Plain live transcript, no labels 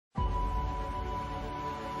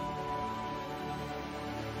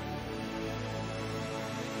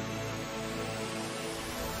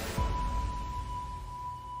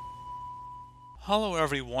Hello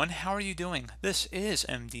everyone, how are you doing? This is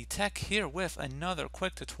MD Tech here with another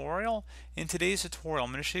quick tutorial. In today's tutorial,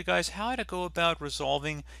 I'm going to show you guys how to go about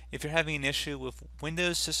resolving if you're having an issue with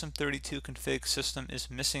Windows System32 config system is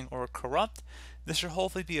missing or corrupt. This should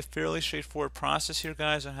hopefully be a fairly straightforward process here,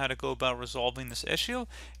 guys, on how to go about resolving this issue.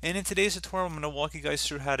 And in today's tutorial, I'm going to walk you guys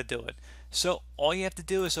through how to do it. So all you have to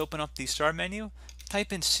do is open up the Start menu,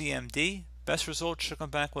 type in CMD. Best result should come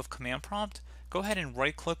back with command prompt. Go ahead and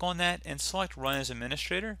right click on that and select Run as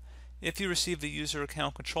Administrator. If you receive the user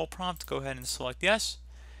account control prompt, go ahead and select Yes.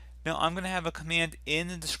 Now I'm going to have a command in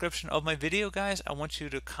the description of my video, guys. I want you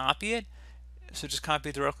to copy it. So just copy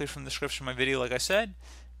it directly from the description of my video like I said,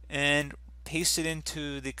 and paste it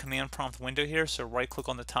into the command prompt window here. So right click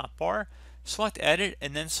on the top bar, select Edit,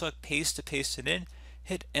 and then select Paste to paste it in.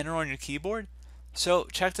 Hit Enter on your keyboard. So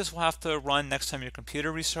check this will have to run next time your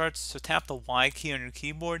computer restarts. So tap the Y key on your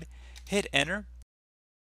keyboard, hit Enter,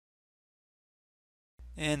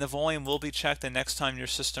 and the volume will be checked the next time your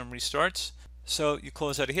system restarts. So you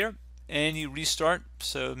close out of here and you restart.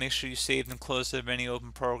 So make sure you save and close the many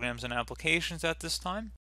open programs and applications at this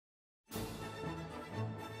time.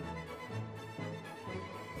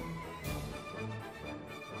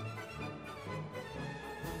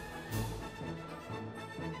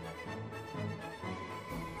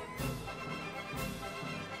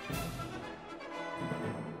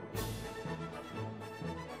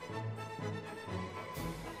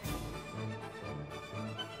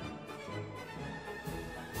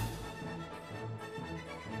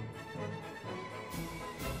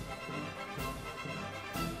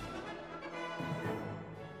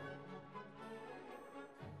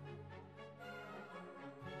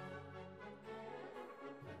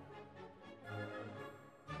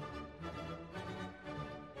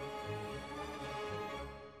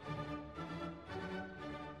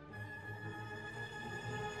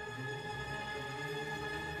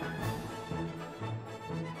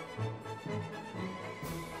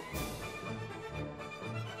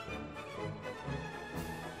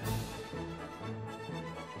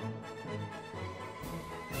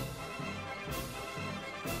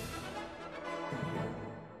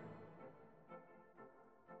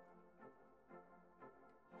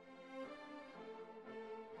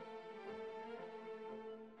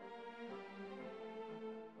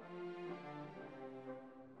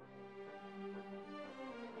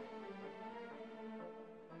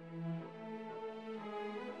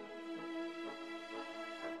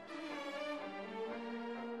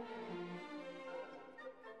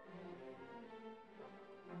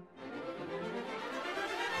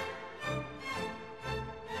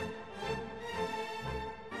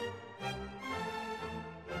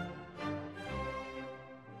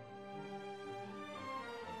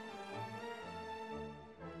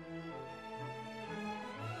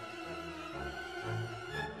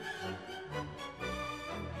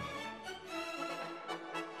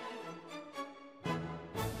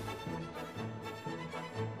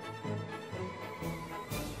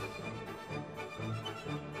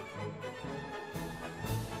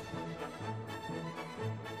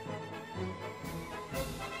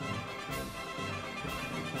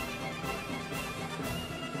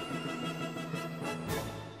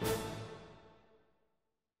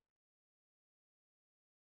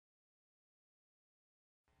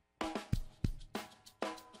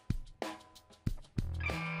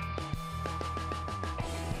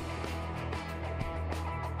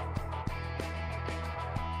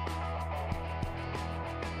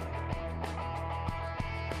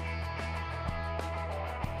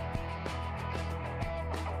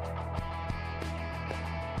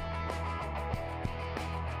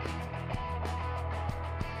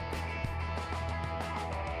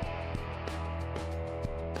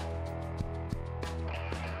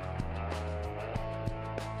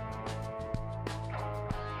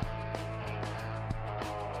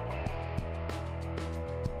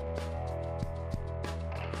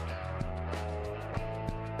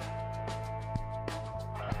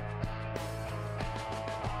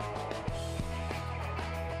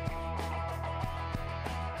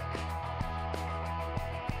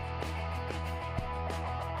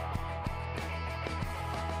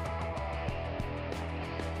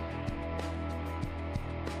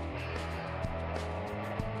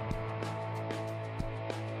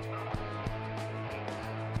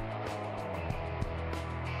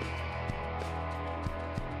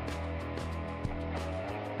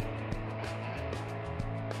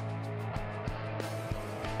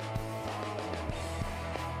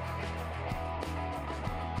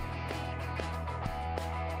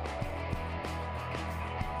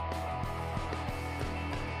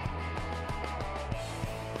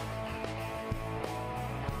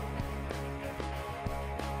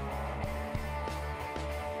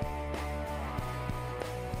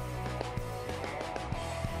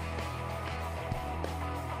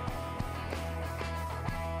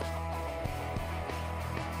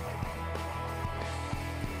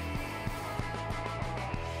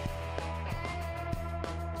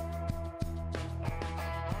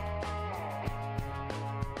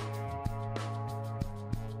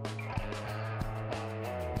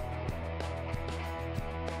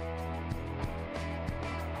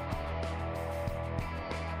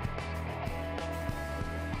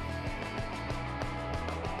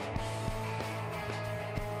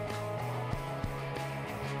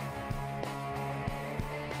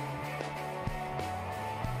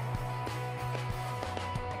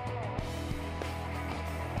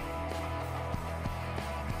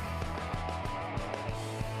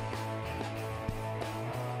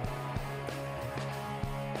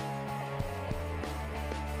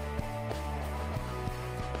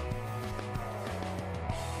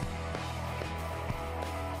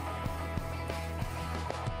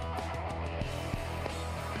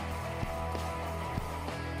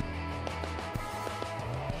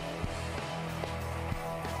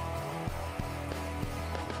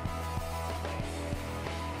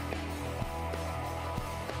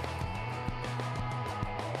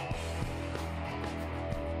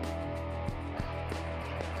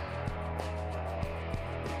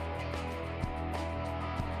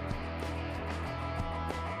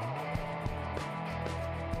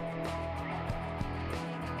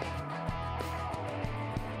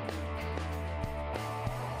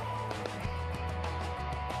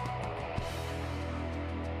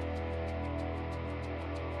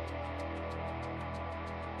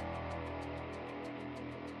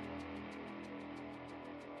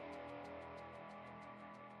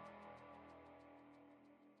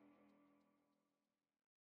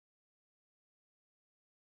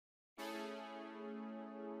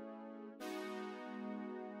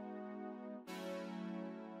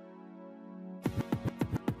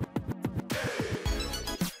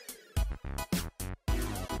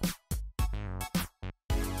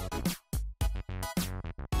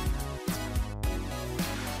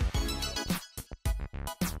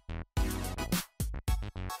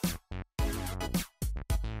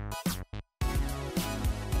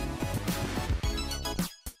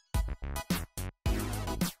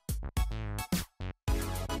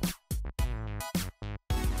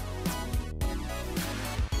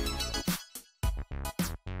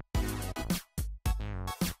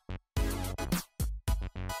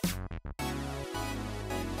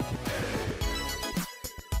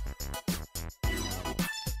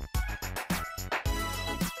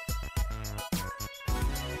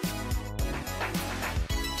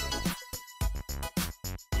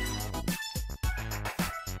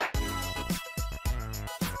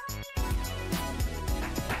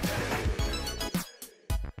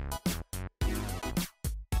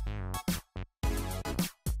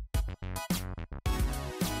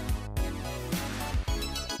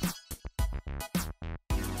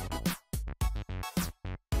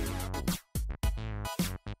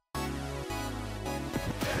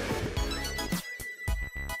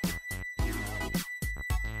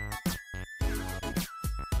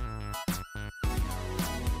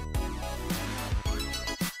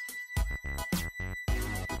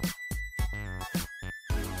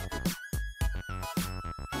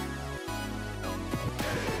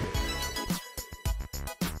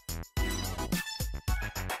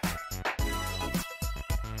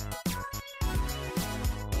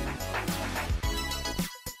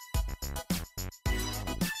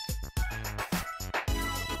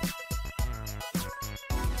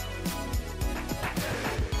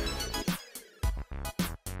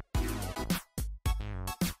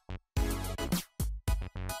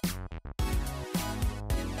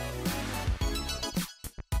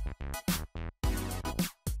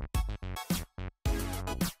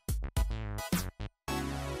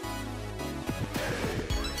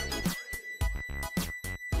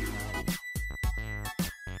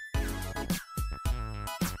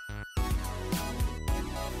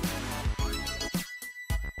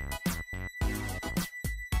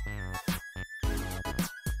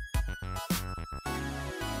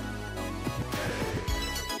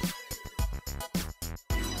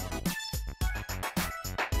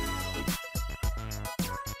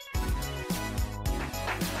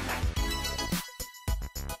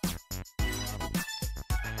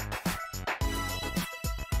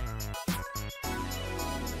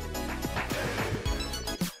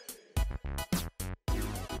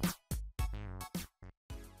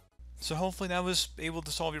 So hopefully that was able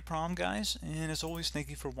to solve your problem, guys. And as always, thank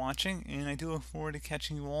you for watching, and I do look forward to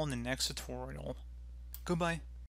catching you all in the next tutorial. Goodbye.